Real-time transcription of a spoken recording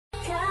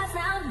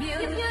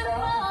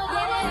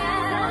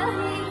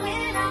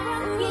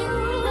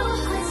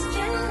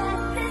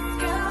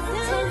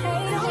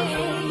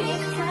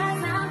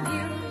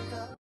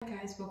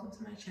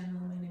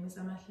channel. My name is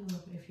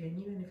Amahlung. If you're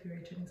new and if you're a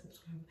returning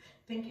subscriber,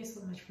 thank you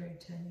so much for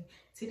returning.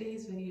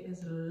 Today's video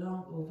is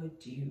long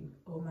overdue.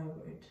 Oh my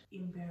word,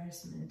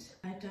 embarrassment.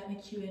 I've done a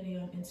Q&A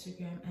on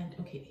Instagram, and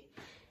okay,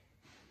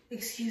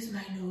 excuse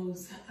my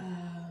nose,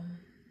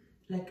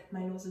 like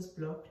my nose is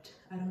blocked.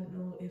 I don't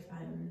know if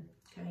I'm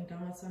coming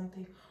down with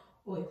something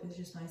or if it's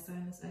just my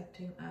sinus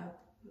acting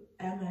up,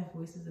 and my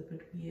voice is a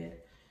bit weird,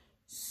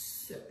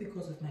 so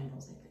because of my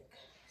nose, I think.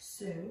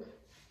 So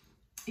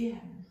yeah,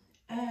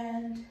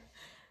 and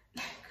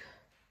like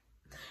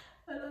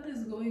a lot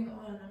is going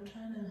on.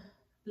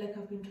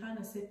 I've been trying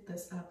to set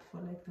this up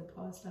for like the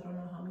past, I don't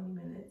know how many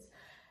minutes.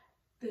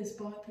 This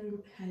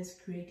bathroom has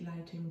great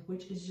lighting,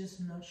 which is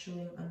just not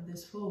showing on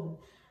this phone.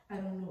 I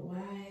don't know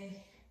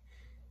why.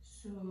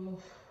 So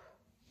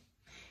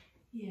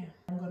yeah,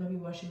 I'm gonna be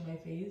washing my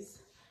face.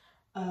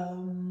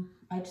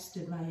 I just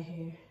did my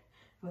hair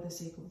for the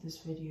sake of this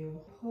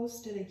video. I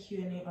posted a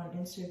Q&A on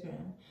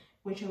Instagram,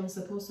 which I was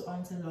supposed to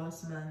answer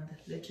last month.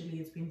 Literally,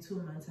 it's been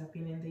 2 months I've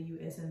been in the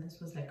US, and this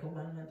was like a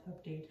 1 month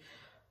update.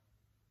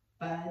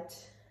 But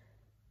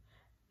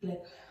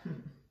like,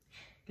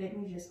 let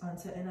me just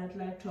answer. And I'd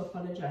like to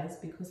apologize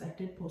because I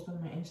did post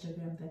on my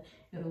Instagram that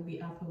it'll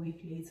be up a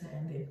week later,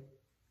 and then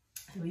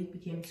a week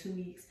became 2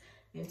 weeks,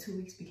 then 2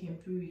 weeks became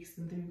 3 weeks,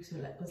 and 3 weeks I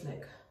was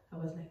like,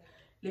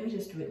 let me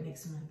just do it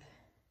next month.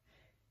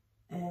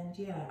 And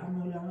yeah, I'm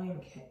no longer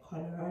in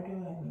Colorado,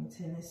 I'm in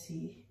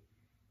Tennessee,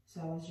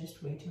 so I was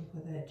just waiting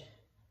for that.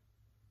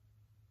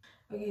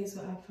 Okay,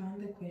 so I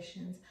found the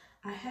questions.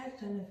 I had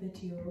done a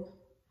video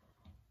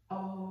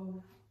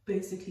of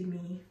basically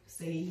me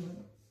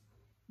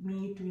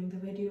doing the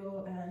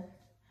video and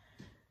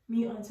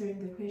me answering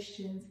the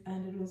questions,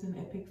 and it was an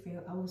epic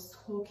fail. I was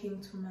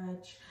talking too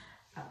much.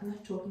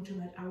 Not talking too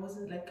much, I was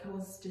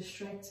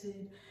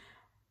distracted.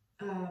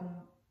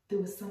 There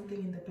was something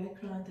in the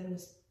background that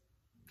was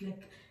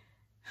like,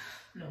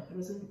 no, it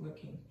wasn't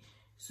working.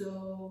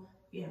 So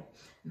yeah,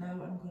 now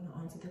I'm gonna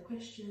answer the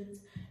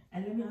questions,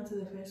 and let me answer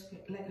the first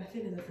question. Like, I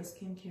feel that the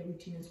skincare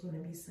routine is gonna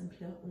be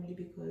simpler, only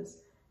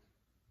because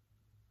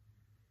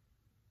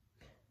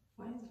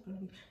why is it gonna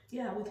be,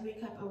 yeah, with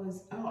makeup, I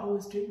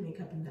was doing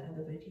makeup in the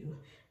other video,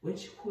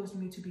 which caused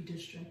me to be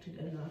distracted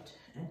a lot.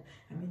 And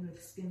I mean, with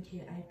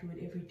skincare, I do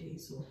it every day,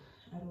 so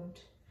I don't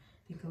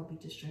think I'll be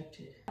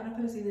distracted. I'm not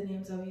gonna say the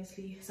names,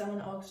 obviously.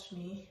 Someone asked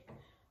me,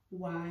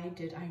 why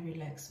did I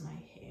relax my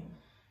hair?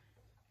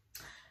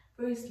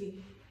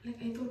 Firstly, like,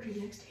 I thought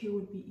relaxed hair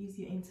would be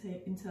easier in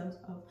terms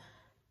of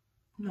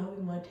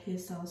knowing what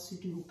hairstyles to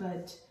do,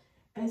 but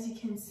as you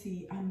can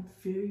see, I'm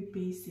very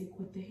basic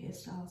with the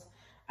hairstyles.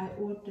 I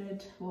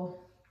ordered,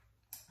 well,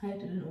 I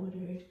didn't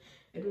order it,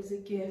 it was a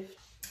gift,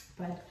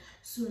 but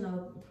soon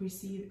I'll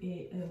receive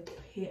a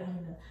hair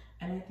ironer,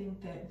 and I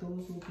think that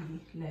those will be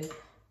like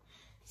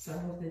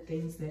some of the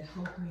things that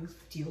help me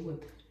deal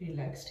with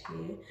relaxed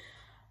hair.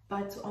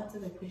 But to answer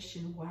the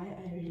question why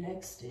I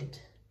relaxed it,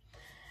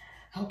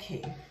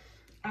 okay,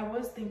 I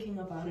was thinking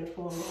about it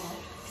for a while.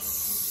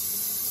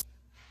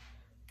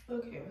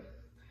 Okay,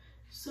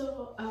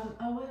 so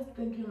I was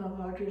thinking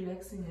about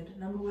relaxing it.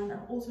 Number one,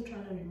 I'm also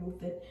trying to remove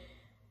that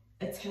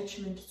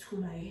attachment to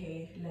my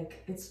hair.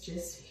 Like, it's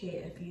just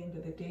hair at the end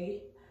of the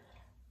day,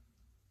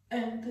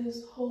 and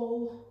this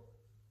whole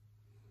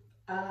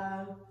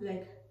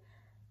like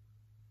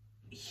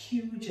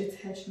huge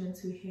attachment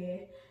to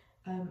hair,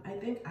 I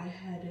think I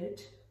had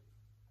it,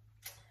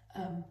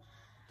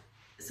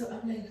 so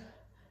I'm like,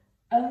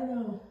 I don't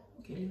know.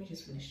 Okay, let me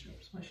just finish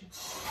washing.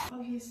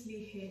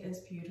 Obviously, hair is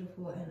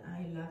beautiful, and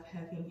I love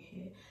having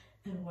hair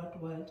and what,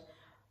 but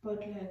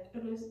like,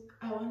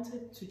 I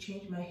wanted to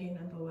change my hair,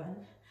 number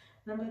one.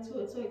 Number two,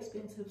 it's so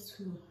expensive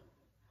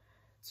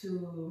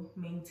to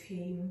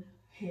maintain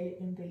hair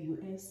in the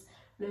US.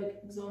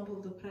 Like,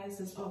 example, the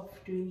prices of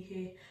doing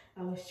hair,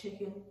 I was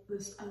checking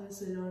this other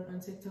salon on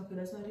TikTok, and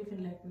it's not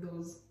even like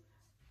those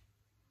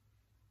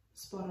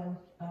spot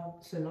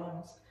on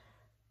salons.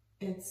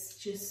 It's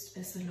just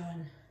a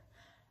salon,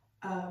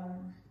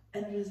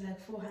 and it was like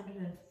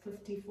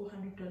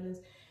 $400,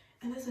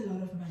 and that's a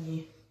lot of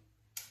money.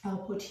 I'll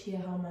put here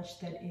how much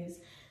that is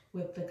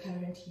with the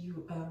current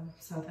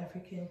South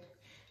African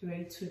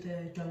rate to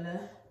the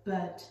dollar,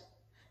 but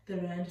the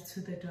rand to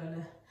the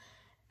dollar.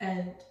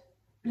 And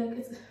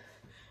like,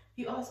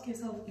 you ask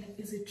yourself, like,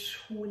 is it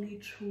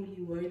truly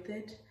worth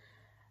it?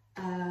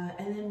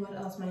 And then what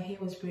else? My hair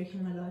was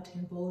breaking a lot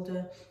in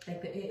Boulder.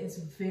 Like, the air is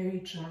very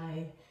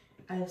dry.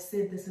 I've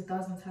said this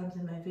 1,000 times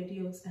in my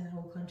videos, and I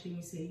will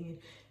continue saying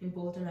it. In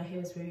Boulder, my hair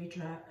was very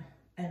dry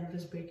and it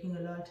was breaking a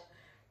lot,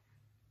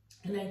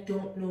 and I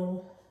don't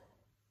know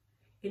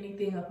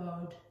anything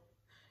about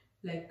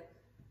like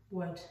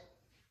what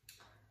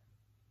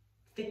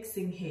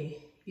fixing hair,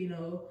 you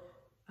know,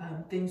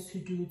 things to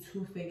do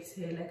to fix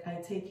hair. Like,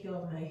 I take care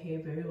of my hair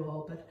very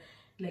well, but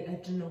like, I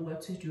didn't know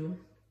what to do.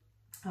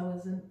 I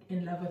wasn't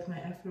in love with my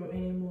afro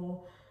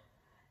anymore,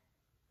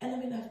 and I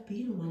mean, I've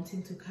been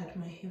wanting to cut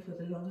my hair for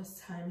the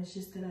longest time. It's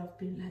just that I've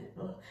been like,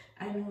 oh,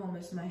 I know I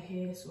miss my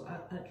hair, so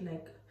I'd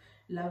like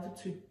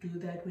love to do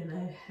that when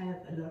I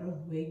have a lot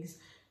of wigs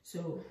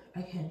so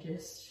I can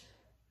just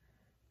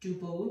do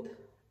both.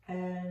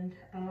 And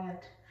so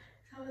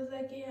I was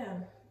like,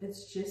 yeah,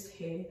 it's just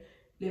hair,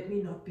 let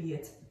me not be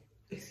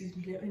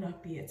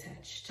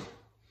attached.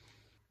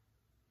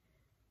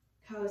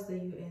 How is the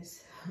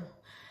US?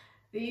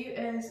 The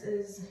US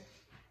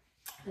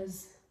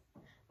is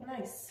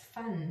nice,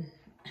 fun.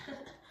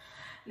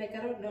 Like,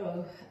 I don't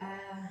know,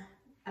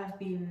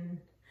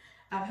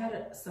 I've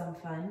had some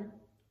fun,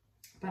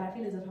 but I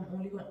feel as if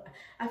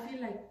I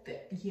feel like the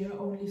year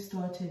only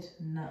started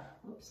now.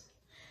 Oops.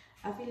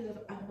 I feel as if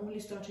I'm only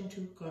starting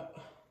to go.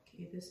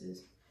 Okay, this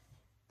is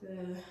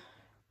the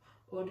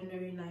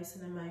Ordinary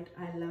Niacinamide.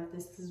 I love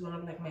this. This is one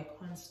of like my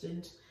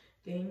constant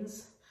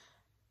things.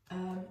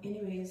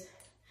 Anyways,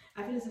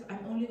 I feel as if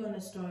I'm only gonna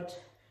start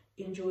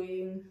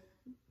enjoying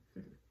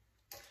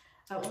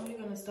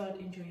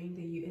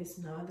the US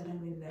now that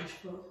I'm in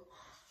Nashville,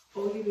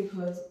 only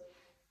because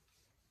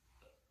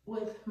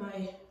with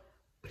my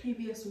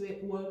previous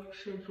work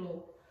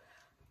schedule,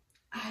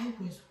 I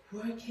was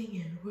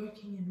working and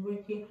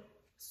working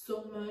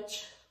so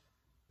much.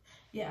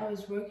 Yeah, I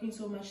was working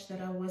so much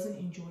that I wasn't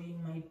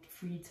enjoying my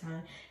free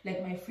time.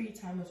 Like, my free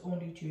time was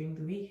only during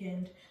the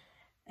weekend.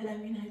 And I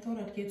mean, I thought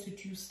I'd get to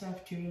do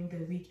stuff during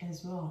the week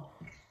as well.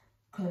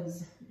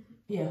 Because,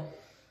 yeah,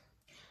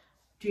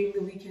 during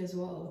the week as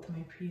well with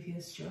my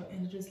previous job.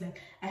 And it was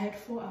like, I had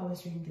 4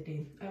 hours during the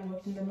day. I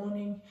worked in the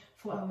morning,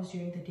 4 hours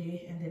during the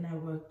day, and then I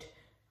worked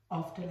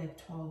after like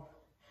 12.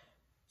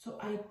 So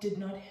I did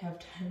not have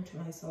time to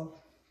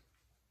myself.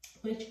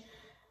 Which,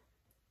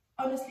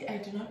 honestly, I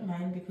do not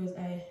mind, because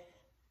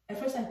at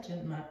first I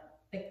didn't mind.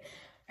 Like,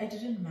 I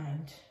didn't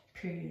mind,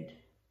 period.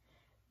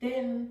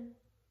 Then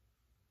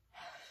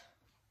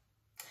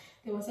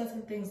there were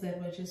certain things that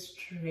were just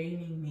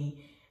draining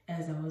me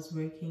as I was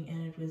working,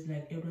 and it was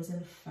like, it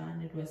wasn't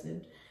fun. It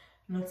wasn't,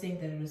 I'm not saying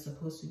that it was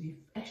supposed to be,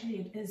 actually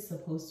it is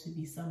supposed to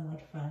be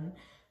somewhat fun,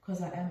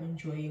 because I am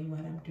enjoying what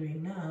I'm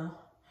doing now.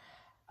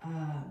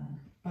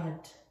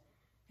 But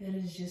it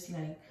is just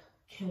like,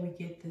 can we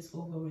get this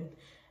over with?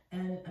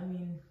 And I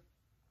mean,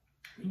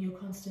 when you're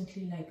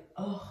constantly like,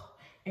 oh,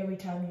 every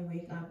time you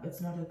wake up, it's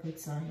not a good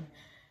sign.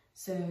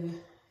 So,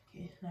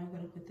 okay, now I'm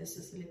gonna put the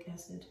salicylic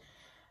acid.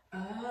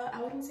 I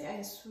wouldn't say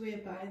I swear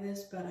by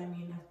this, but I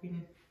mean, I've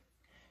been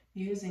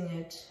using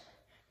it.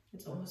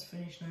 It's almost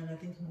finished now, and I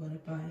think I'm gonna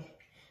buy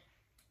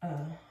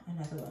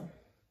another one.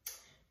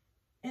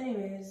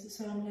 Anyways,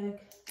 so I'm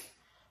like,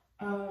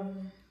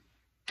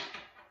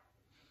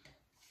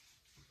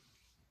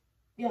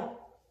 yeah.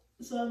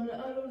 So I'm like,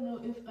 I don't know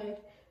if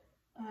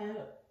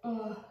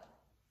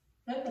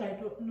not that I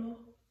don't know.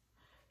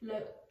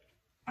 Like,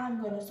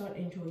 I'm gonna start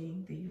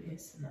enjoying the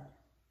US now.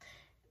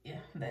 Yeah,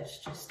 that's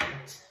just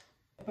it.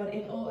 But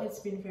in all, it's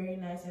been very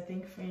nice. I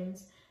think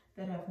friends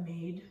that I've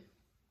made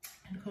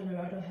in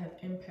Colorado have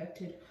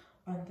impacted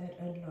on that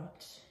a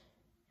lot.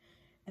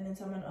 And then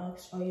someone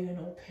asked, are you an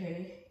au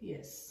pair?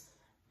 Yes.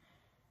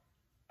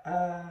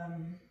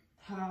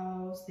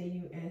 How's the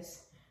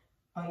US?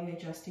 Are you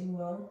adjusting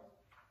well?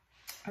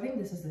 I think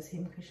this is the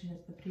same question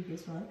as the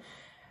previous one.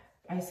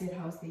 I said,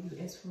 how's the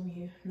US for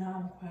me? Now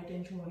I'm quite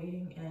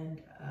enjoying,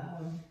 and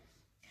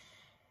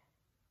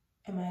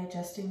am I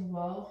adjusting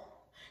well?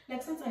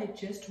 Like, since I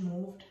just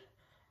moved,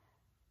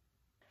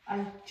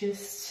 I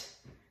just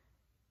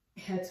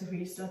had to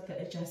restart the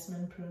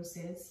adjustment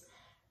process.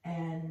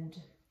 And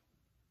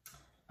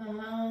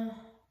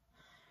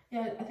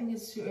yeah, I think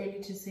it's too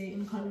early to say.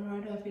 In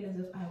Colorado, I feel as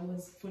if I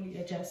was fully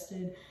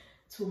adjusted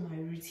to my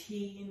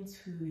routine,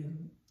 to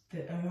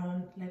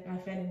like, I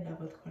fell in love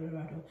with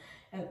Colorado.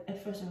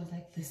 At first I was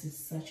like, this is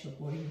such a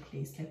boring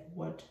place. Like,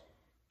 what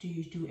do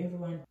you do?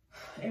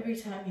 Every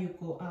time you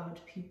go out,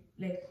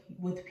 like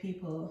with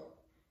people,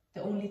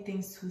 the only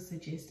things to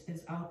suggest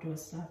is outdoor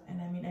stuff. And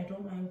I mean, I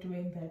don't mind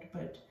doing that,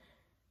 but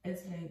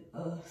it's like,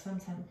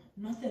 sometimes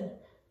nothing.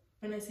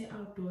 When I say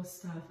outdoor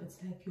stuff, it's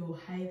like you're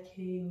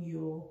hiking,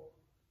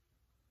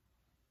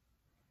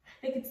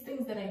 like, it's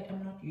things that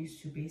I'm not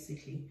used to,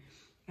 basically.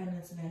 And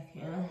it's like,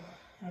 yeah,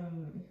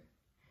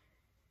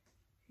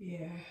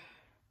 yeah.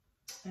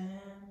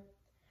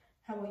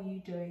 How are you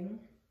doing?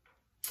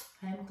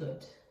 I'm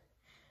good.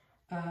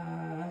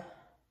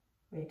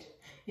 Wait.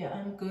 Yeah,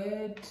 I'm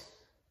good.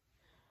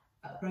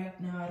 Right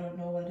now, I don't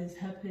know what is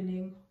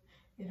happening,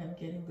 if I'm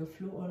getting the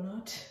flu or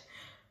not,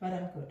 but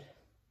I'm good.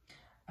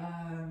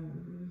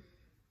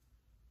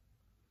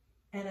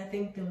 And I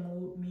think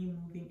me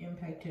moving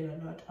impacted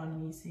a lot on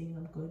me saying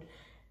I'm good.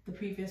 The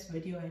previous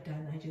video I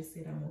done, I just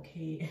said I'm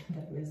okay, and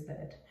that was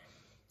that.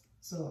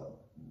 So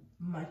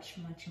much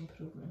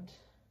improvement.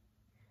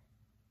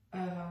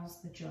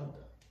 How's the job?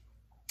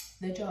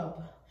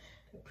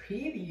 The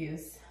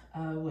previous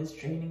was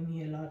draining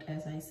me a lot,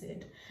 as I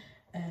said.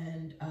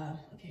 And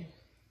okay,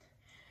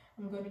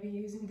 I'm going to be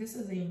using, this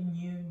is a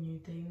new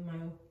thing. My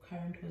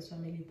current host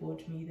family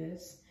bought me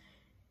this,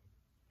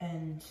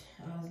 and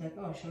I was like,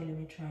 oh sure, let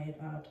me try it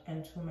out.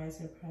 And to my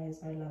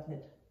surprise, I love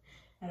it.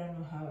 I don't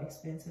know how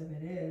expensive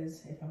it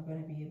is, if I'm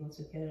going to be able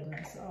to get it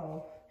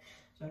myself.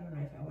 So I don't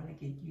know if I want to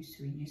get used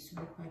to it,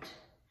 but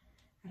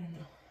I don't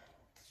know.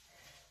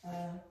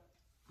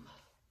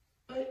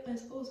 But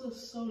it's also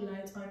so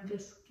light on the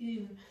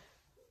skin.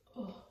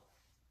 Oh,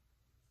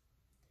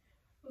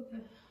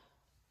 okay.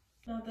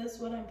 Now this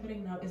what I'm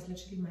putting now is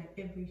literally my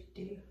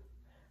everyday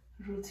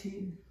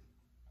routine.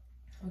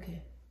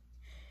 Okay.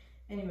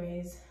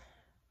 Anyways,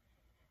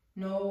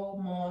 no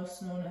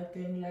mask, no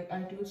nothing. Like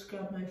I do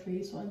scrub my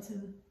face once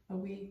in a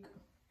week.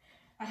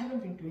 I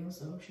haven't been doing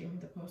so, shame,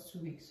 the past 2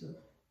 weeks. So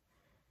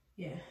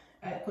yeah,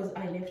 because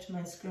I left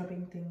my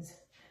scrubbing things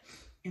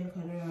in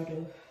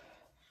Colorado,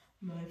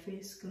 my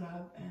face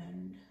scrub,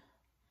 and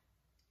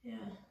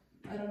yeah,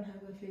 I don't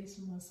have a face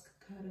mask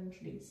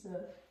currently. So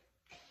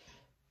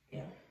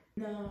yeah,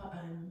 now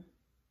I'm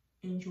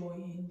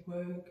enjoying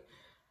work,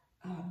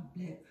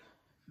 like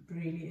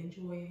really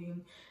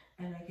enjoying,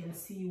 and I can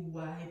see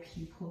why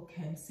people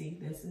can say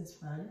this is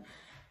fun.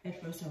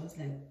 At first I was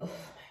like, oh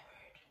my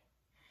word,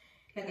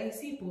 like I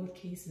see both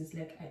cases.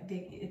 Like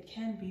it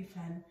can be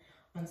fun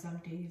on some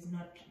days,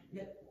 not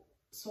like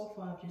so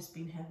far I've just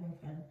been having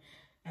fun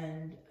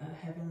and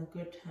having a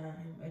good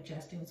time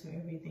adjusting to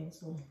everything.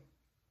 So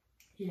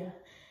yeah,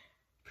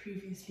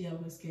 previously I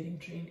was getting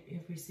trained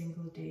every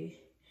single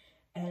day,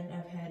 and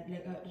I've had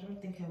like, I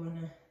don't think I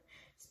want to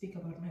speak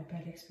about my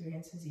bad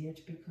experiences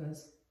yet,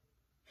 because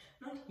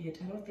not yet,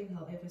 I don't think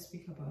I'll ever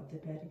speak about the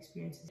bad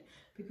experiences,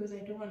 because I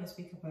don't want to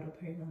speak about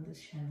appearing on this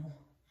channel.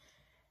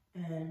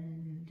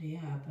 And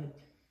yeah, but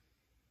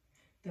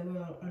there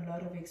were a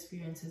lot of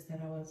experiences that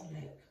I was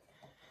like,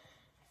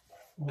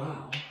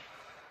 wow,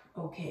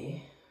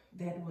 okay,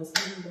 that was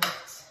a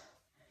lot.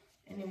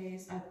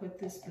 Anyways, I put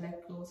this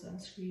black girl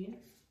sunscreen,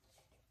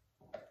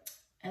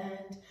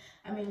 and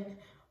I mean,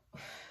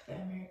 the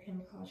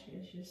American culture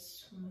is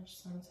just too much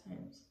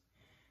sometimes.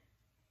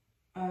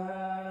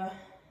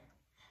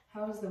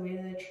 How is the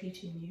weather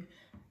treating you?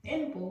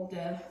 In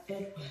Boulder,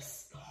 it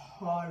was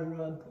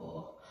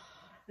horrible.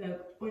 Like,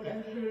 when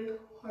I heard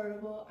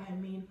horrible, I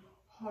mean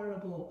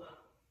horrible.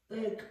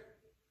 Like,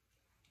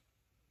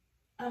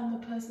 I'm a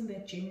person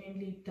that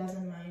genuinely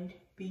doesn't mind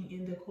being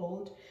in the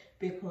cold,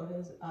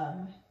 because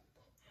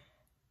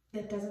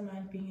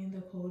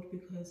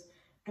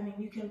I mean,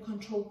 you can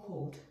control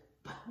cold,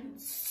 but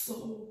it's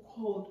so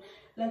cold.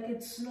 Like,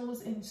 it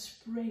snows in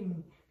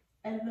spring,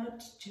 and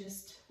not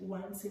just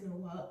once in a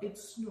while. It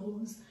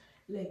snows,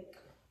 like,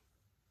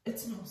 it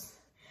snows,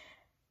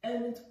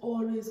 and it's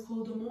always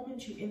cold. The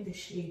moment you're in the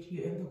shade,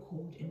 you're in the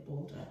cold in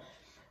Boulder.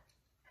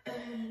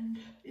 And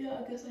yeah,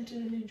 I guess I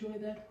didn't enjoy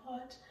that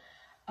part.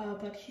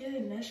 But here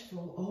in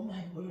Nashville, oh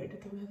my word,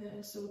 the weather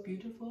is so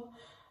beautiful.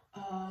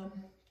 I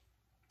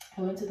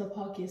went to the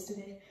park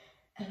yesterday,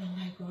 and oh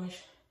my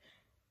gosh,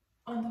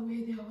 on the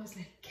way there I was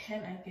like,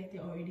 can I get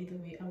there already? The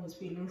way I was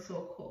feeling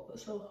so cold,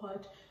 so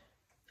hot.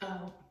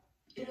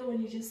 You know,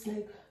 when you just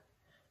like,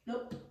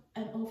 nope,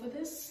 I'm over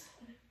this.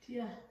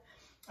 Yeah,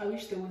 I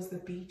wish there was the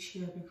beach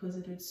here, because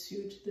it would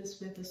suit this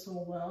weather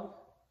so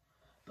well.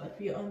 But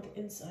we're on the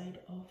inside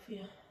of,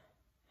 yeah,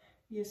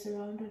 we're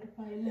surrounded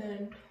by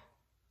land,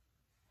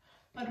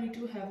 but we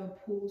do have a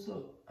pool,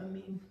 so I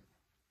mean,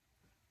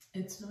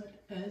 it's not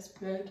as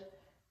bad.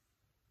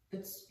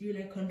 It's, you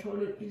like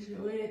control it easier.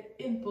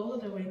 In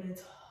Boulder, when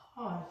it's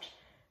hot,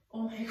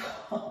 oh my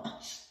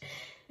gosh,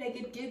 like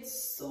it gets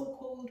so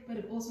cold, but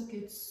it also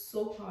gets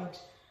so hot.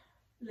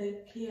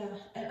 Like, yeah,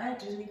 and I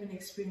didn't even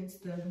experience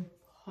the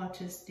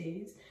hottest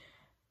days.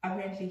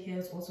 Apparently here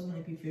it's also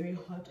going to be very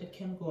hot. It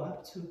can go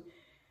up to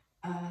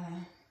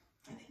I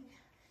think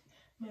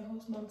my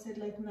host mom said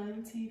like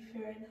 90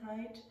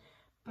 Fahrenheit,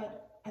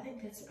 but I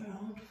think that's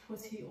around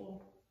 40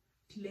 or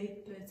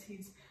late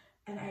 30s,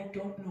 and I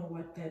don't know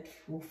what that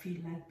will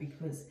feel like,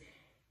 because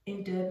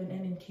in Durban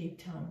and in Cape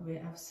Town,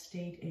 where I've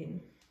stayed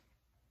in,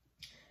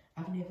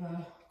 I've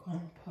never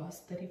gone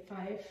past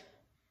 35.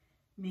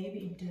 Maybe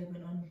in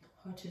Durban on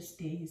hottest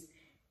days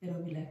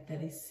it'll be like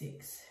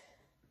 36.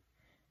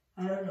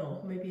 I don't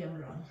know, maybe I'm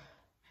wrong.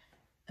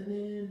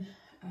 And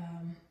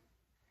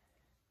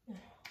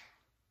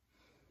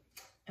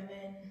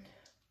then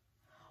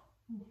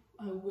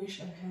I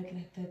wish I had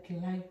like that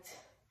light.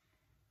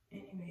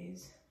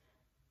 Anyways,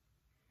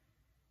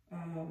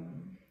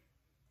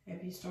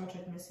 have you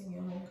started missing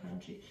your home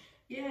country?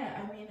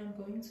 Yeah, I mean, I'm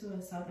going to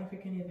a South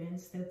African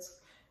event. That's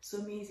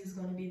Somi's is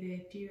gonna be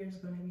there, Deer is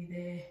gonna be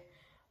there.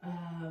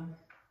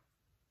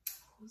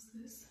 Who's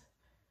this?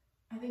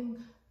 I think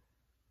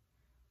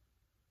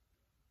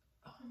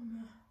I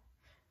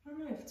don't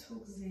know if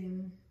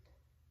Tugzin.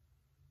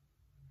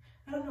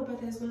 I don't know, but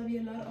there's going to be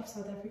a lot of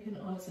South African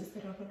artists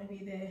that are going to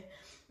be there.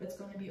 It's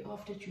going to be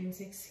after June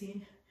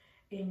 16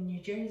 in New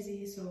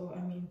Jersey. So,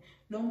 I mean,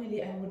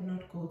 normally I would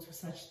not go to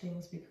such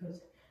things, because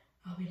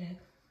I'll be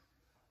like,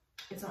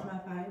 it's not my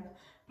vibe.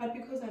 But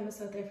because I'm in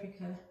South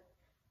Africa,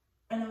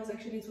 and I was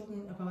actually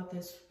talking about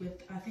this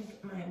with, I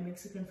think, my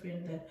Mexican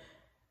friend, that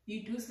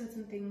you do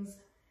certain things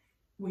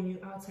when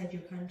you're outside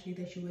your country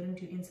that you wouldn't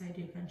do inside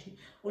your country,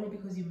 only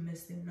because you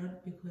miss them,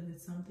 not because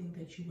it's something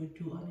that you would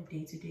do on a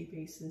day-to-day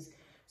basis.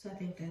 So I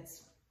think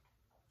that's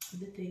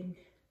the thing.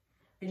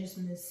 I just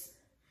miss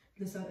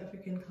the South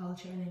African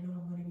culture, and I know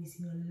I'm going to be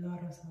seeing a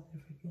lot of South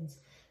Africans,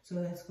 so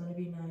that's going to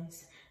be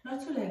nice.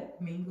 Not to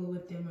like mingle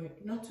with them, or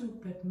not to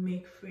but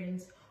make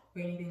friends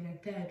or anything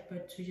like that,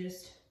 but to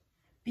just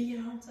be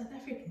around South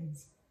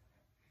Africans.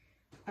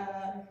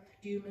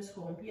 Do you miss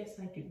home? Yes,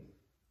 I do.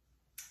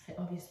 I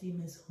obviously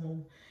miss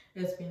home.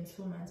 It's been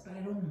 2 months, but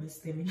I don't miss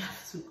them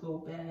enough to go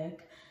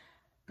back.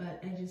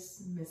 But I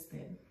just miss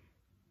them.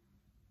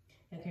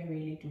 Like, I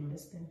really do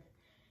miss them.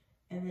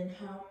 And then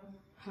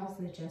how's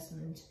the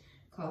adjustment?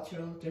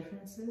 Cultural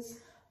differences.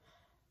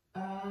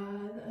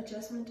 The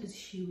adjustment is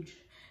huge.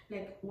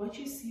 Like, what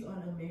you see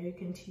on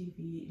American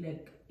TV,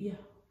 like, yeah,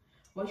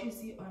 what you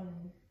see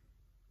on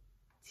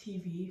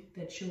TV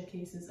that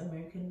showcases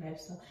American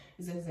lifestyle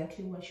is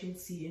exactly what you'll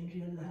see in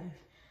real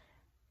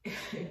life.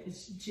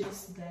 It's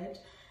just that.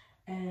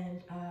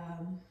 And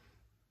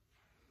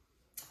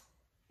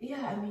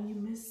yeah, I mean, you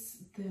miss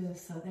the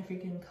South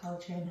African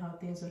culture and how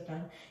things are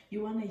done.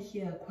 You want to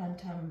hear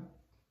Quantum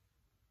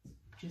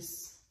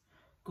just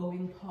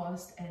going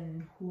past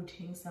and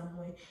hooting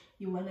somewhere.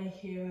 You want to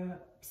hear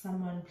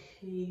someone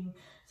playing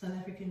South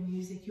African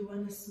music. You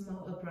want to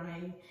smell a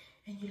braai,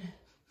 and you're like,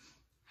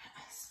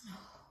 I smell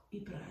a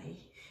braai.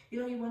 You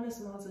know, you want to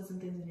smell certain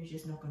things, and you're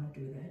just not going to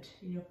do that.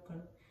 You're not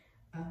going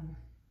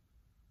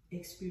to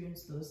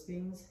experience those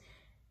things.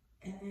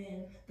 And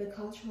then the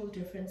cultural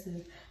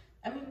differences.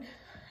 I mean,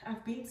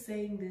 I've been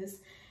saying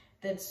this,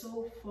 that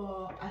so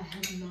far I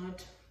have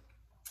not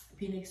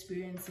been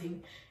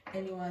experiencing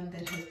anyone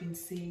that has been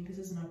saying this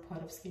is not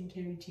part of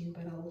skincare routine,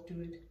 but I'll do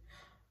it.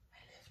 I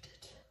left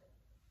it.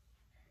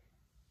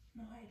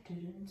 No, I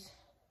didn't.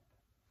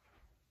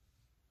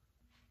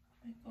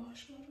 Oh my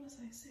gosh, what was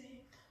I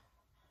saying?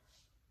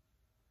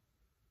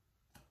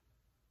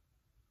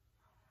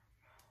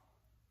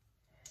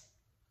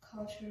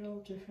 Cultural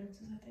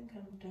differences. I think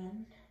I'm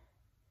done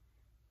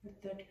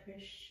with that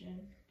question.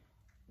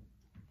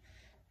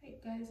 Hey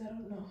guys, I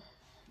don't know.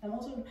 I'm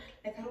also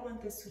like, I don't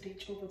want this to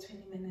reach over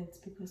 20 minutes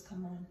because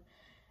come on.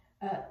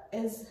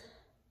 Is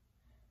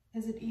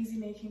it easy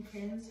making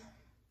friends?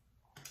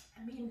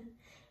 I mean,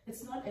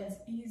 it's not as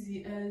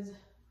easy as,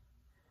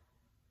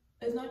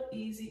 it's not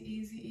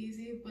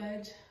easy,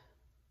 but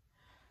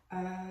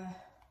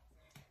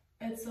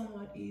it's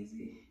somewhat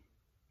easy.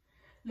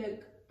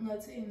 Like, I'm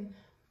not saying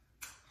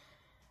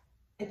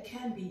it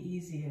can be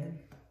easier.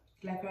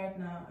 Like right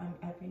now,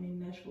 I've been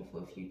in Nashville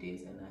for a few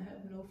days and I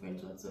have no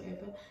friends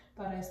whatsoever,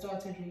 but I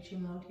started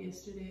reaching out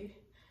yesterday,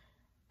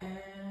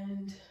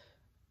 and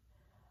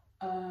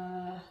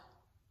yeah,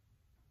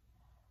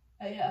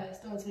 I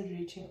started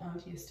reaching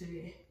out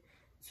yesterday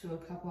to a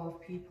couple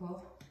of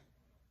people,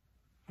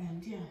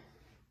 and yeah,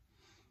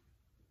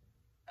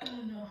 I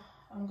don't know,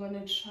 I'm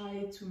gonna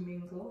try to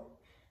mingle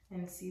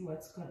and see where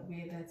that's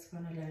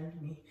gonna land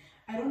me.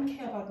 I don't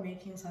care about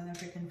making South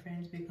African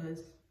friends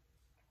because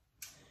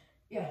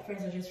yeah,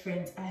 friends are just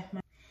friends.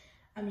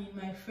 I mean,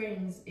 my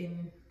friends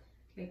in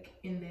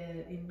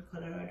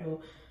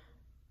Colorado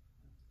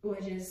were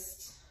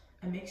just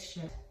a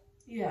mixture.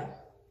 Yeah,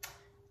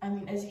 I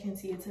mean, as you can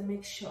see, it's a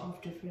mixture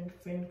of different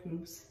friend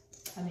groups.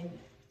 I mean,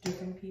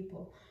 different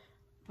people,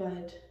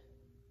 but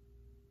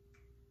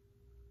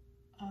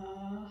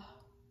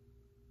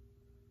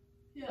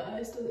yeah,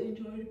 I still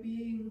enjoyed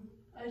being.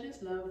 I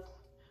just love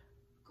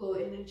girl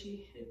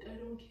energy. I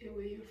don't care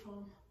where you're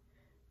from,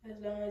 as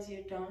long as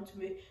you're down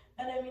to it.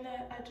 And I mean,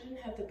 I didn't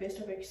have the best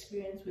of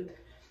experience with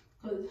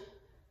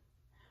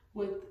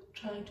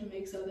trying to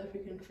make South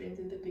African friends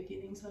in the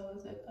beginning, so I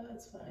was like, oh,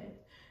 it's fine.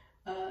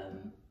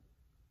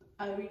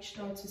 I reached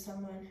out to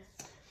someone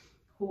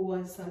who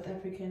was South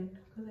African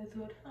because I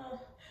thought,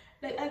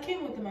 like, I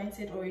came with the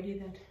mindset already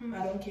that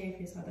I don't care if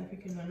you're South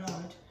African or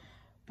not,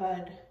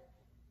 but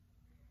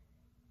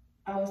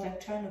I was like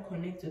trying to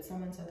connect with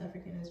someone South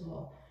African as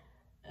well,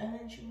 and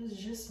then she was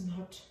just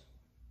not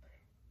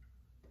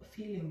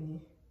feeling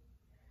me.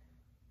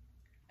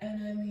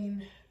 And I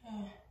mean,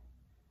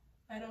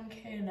 I don't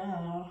care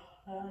now.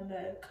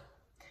 Like,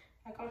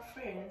 I got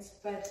friends,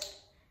 but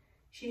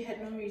she had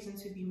no reason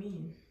to be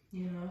mean,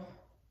 you know.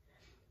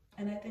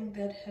 And I think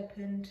that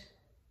happened.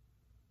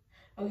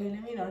 Okay,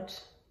 let me not.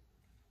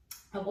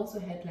 I've also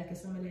had like a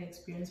similar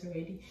experience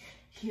already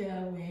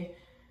here where,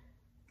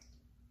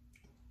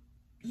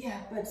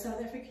 yeah, but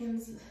South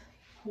Africans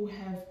who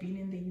have been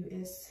in the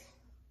US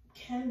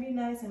can be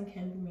nice and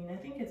can be mean. I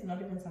think it's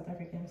not even South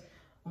Africans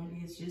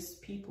only, it's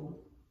just people.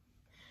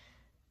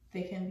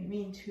 They can be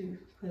mean too,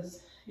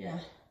 because yeah,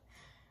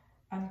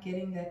 I'm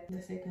getting that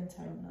the second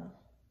time now.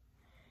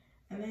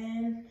 And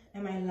then,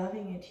 am I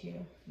loving it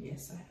here?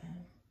 Yes, I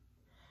am.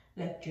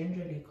 Like,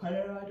 generally,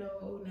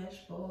 Colorado,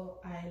 Nashville,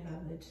 I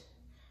love it.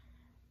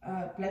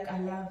 Like, I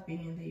love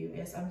being in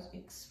the US. I'm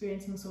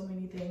experiencing so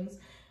many things,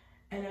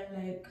 and I'm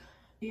like,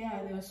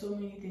 yeah, there are so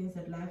many things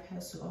that life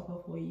has to offer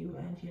for you,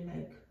 and you're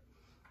like,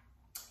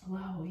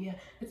 wow, yeah.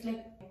 It's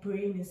like my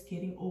brain is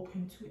getting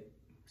open to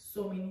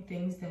so many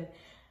things that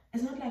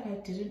it's not like I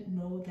didn't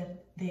know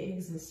that they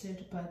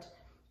existed, but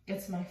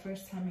it's my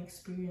first time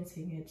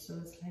experiencing it, so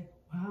it's like,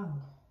 wow.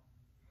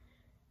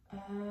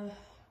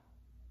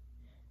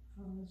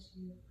 how's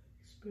your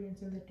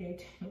experience in the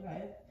dating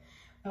life?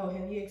 Oh,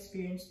 have you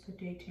experienced the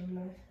dating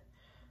life?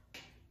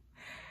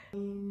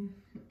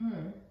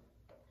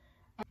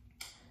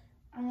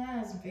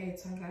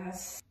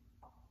 Guys.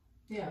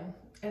 Yeah,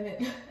 and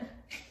then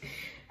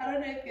I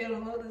don't know if you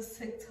know this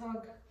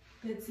TikTok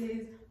that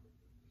says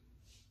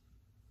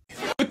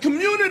the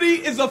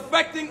community is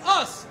affecting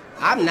us.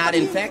 I'm not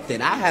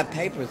infected. I have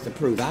papers to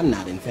prove I'm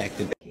not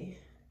infected. Okay.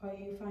 Are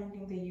you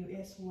finding the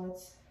US?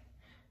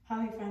 How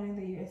are you finding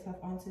the US?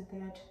 I've answered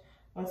that.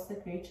 What's the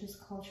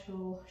greatest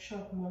cultural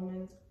shock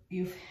moment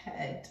you've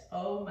had?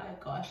 Oh my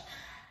gosh.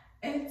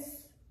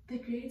 It's the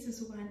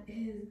greatest one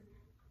is,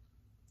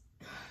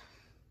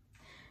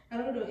 I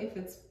don't know if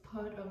it's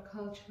part of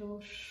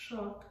cultural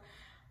shock,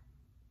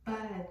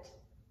 but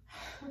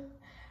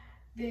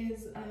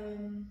there's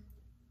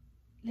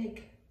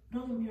like,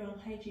 don't get me wrong,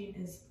 hygiene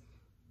is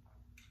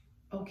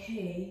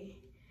okay,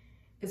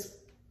 it's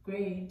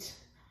great,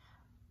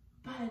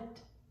 but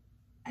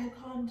I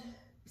can't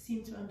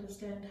seem to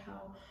understand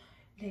how,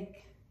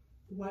 like,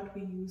 what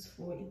we use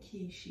for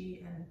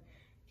ikishi and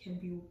can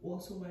be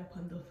also wipe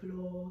on the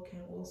floor,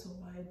 can also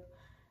wipe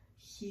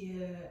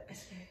here.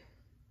 It's like,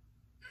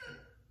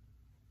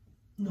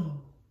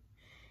 no.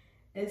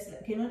 It's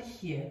like, okay, not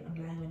here, I'm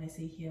lying when I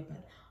say here,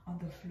 but on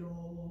the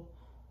floor,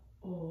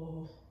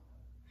 or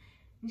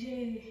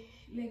Jay,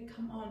 like,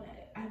 come on.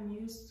 I'm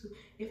used to,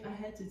 if I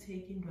had to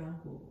take in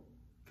Dwango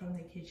from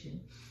the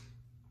kitchen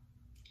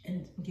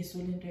and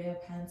ngisulento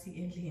yaphansi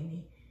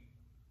endlini,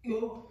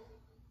 yo,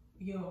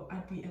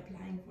 I'd be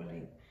applying for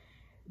like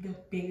the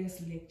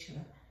biggest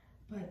lecture.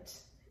 But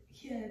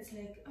here it's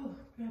like, oh,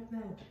 grab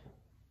that,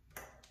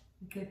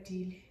 good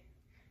deal.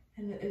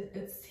 And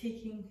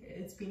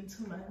it's been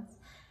 2 months.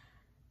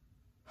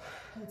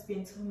 It's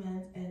been 2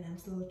 months and I'm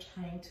still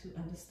trying to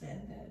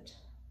understand that.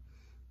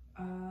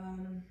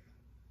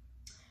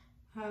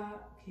 How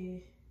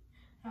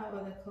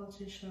are the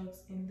culture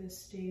shocks in the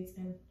States,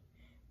 and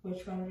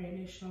which one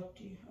really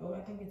shocked you? Oh,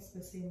 I think it's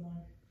the same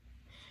one.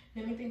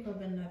 Let me think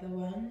of another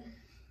one,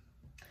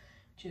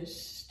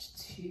 just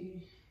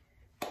to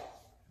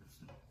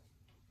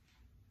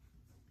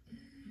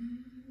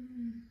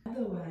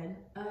another one.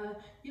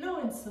 You know,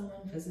 when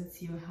someone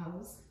visits your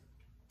house,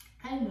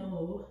 I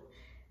know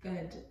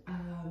that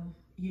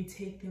you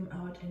take them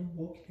out and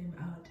walk them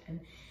out, and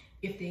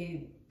if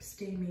they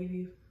stay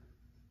maybe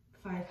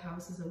 5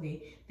 houses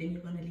away, then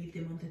you're gonna leave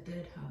them on the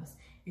 3rd house.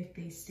 If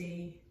they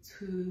stay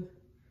 2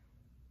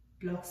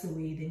 blocks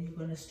away, then you're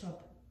gonna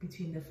stop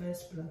between the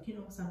 1st block, you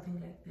know,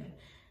 something like that.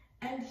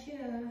 And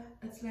here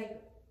it's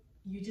like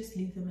you just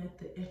leave them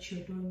at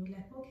your door and you're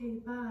like, okay,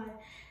 bye.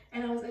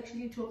 And I was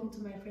actually talking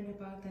to my friend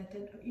about that,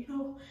 you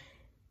know,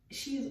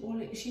 she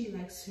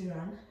likes to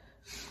run,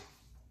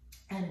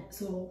 and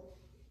so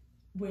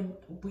when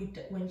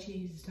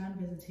she's done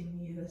visiting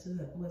me, this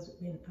was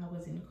when I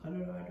was in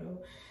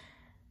Colorado,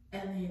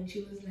 and then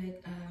she was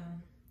like,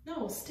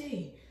 no,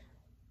 stay.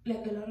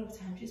 Like, a lot of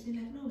times she's been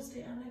like, no,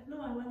 stay. I'm like,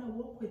 no, I want to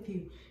walk with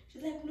you.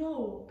 She's like,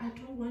 no, I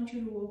don't want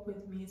you to walk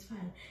with me, it's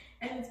fine.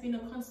 And it's been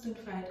a constant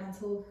fight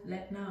until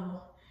like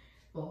now.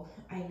 Well,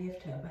 I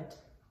left her, but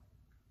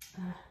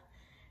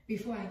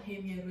before I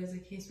came here, it was a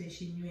case where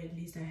she knew at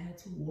least I had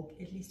to walk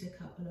at least a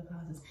couple of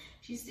houses.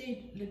 She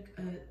stayed like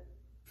a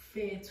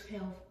fair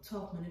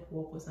 12-minute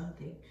walk or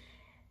something,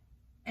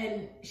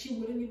 and she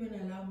wouldn't even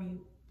allow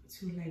me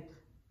to like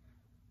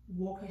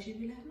walk her. She'd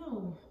be like,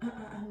 no,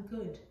 I'm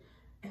good.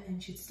 And then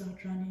she'd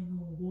start running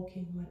or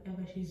walking,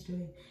 whatever she's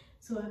doing.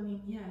 So I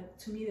mean, yeah,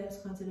 to me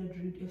that's considered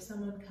rude. If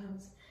someone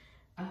comes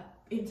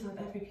in South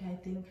Africa, I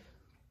think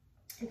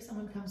if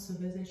someone comes to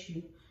visit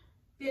you,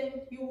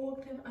 then you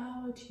walk them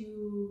out,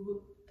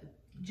 you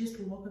just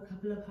walk a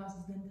couple of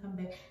houses, then come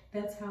back.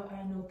 That's how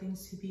I know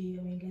things to be.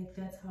 I mean, like,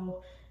 that's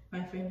how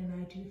my friend and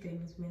I do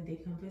things. When they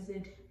come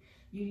visit,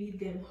 you leave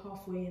them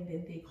halfway and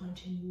then they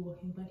continue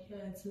walking. But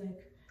here it's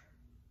like,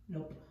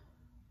 nope.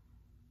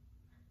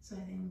 So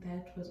I think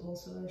that was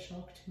also a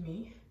shock to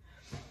me.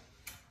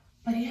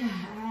 But yeah,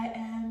 I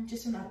am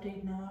just an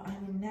update now.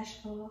 I'm in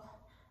Nashville.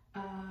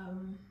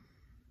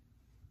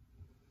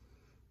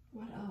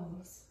 What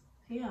else?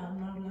 Yeah, I'm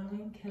no longer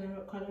in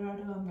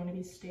Colorado. I'm going to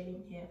be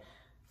staying here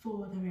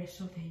for the rest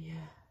of the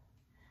year.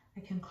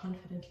 I can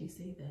confidently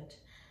say that.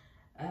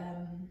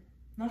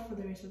 Not for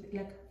the rest of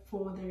like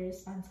for the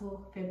rest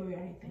until February,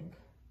 I think.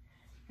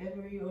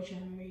 February or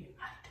January,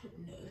 I don't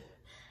know.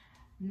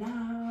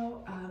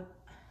 Now,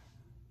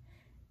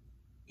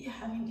 yeah,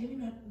 I mean, let me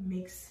not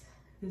mix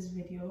this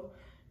video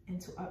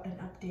into an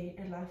update,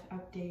 a life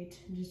update,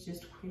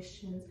 just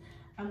questions.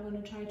 I'm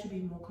gonna try to be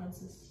more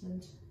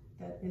consistent.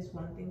 That is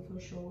one thing for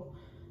sure.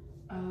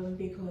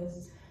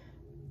 Because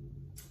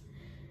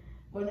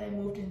when I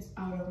moved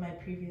out of my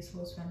previous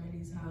host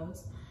family's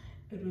house,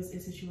 it was a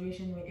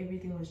situation where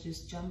everything was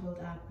just jumbled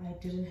up. I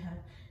didn't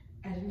have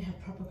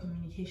proper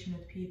communication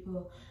with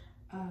people.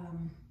 I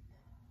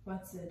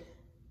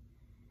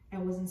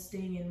wasn't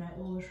staying in my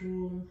old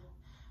room.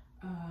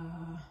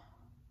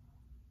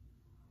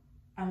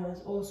 I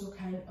was also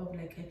kind of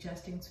like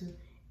adjusting to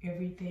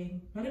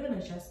everything, not even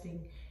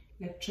adjusting,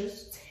 like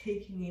just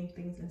taking in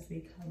things as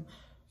they come.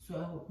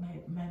 So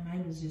my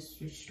mind was just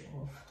switched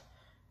off.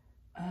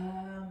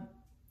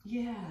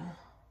 Yeah,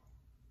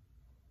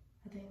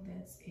 I think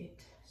that's it.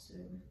 So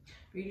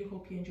really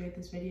hope you enjoyed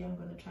this video. I'm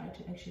gonna try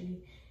to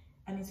actually,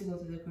 I need to go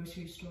to the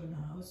grocery store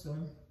now, so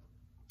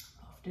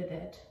after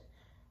that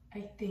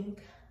I think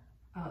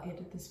I'll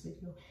edit this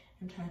video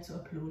and try to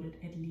upload it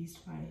at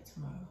least by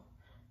tomorrow.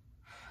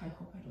 I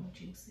hope I don't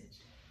jinx it.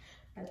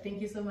 But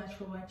thank you so much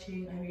for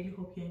watching. I really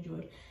hope you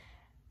enjoyed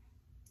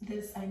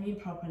this. I need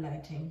proper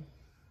lighting.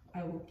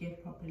 I will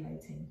get proper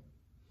lighting.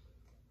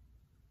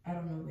 I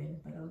don't know when,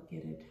 but I'll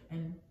get it.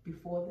 And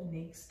before the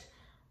next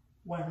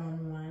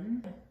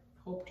one-on-one,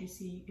 hope to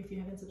see. If you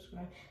haven't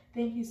subscribed,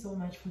 thank you so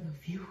much for the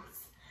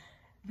views.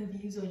 The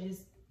views are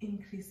just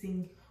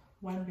increasing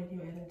one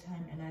video at a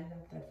time, and I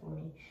love that for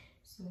me.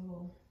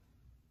 So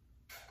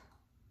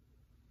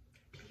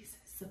please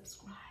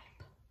subscribe.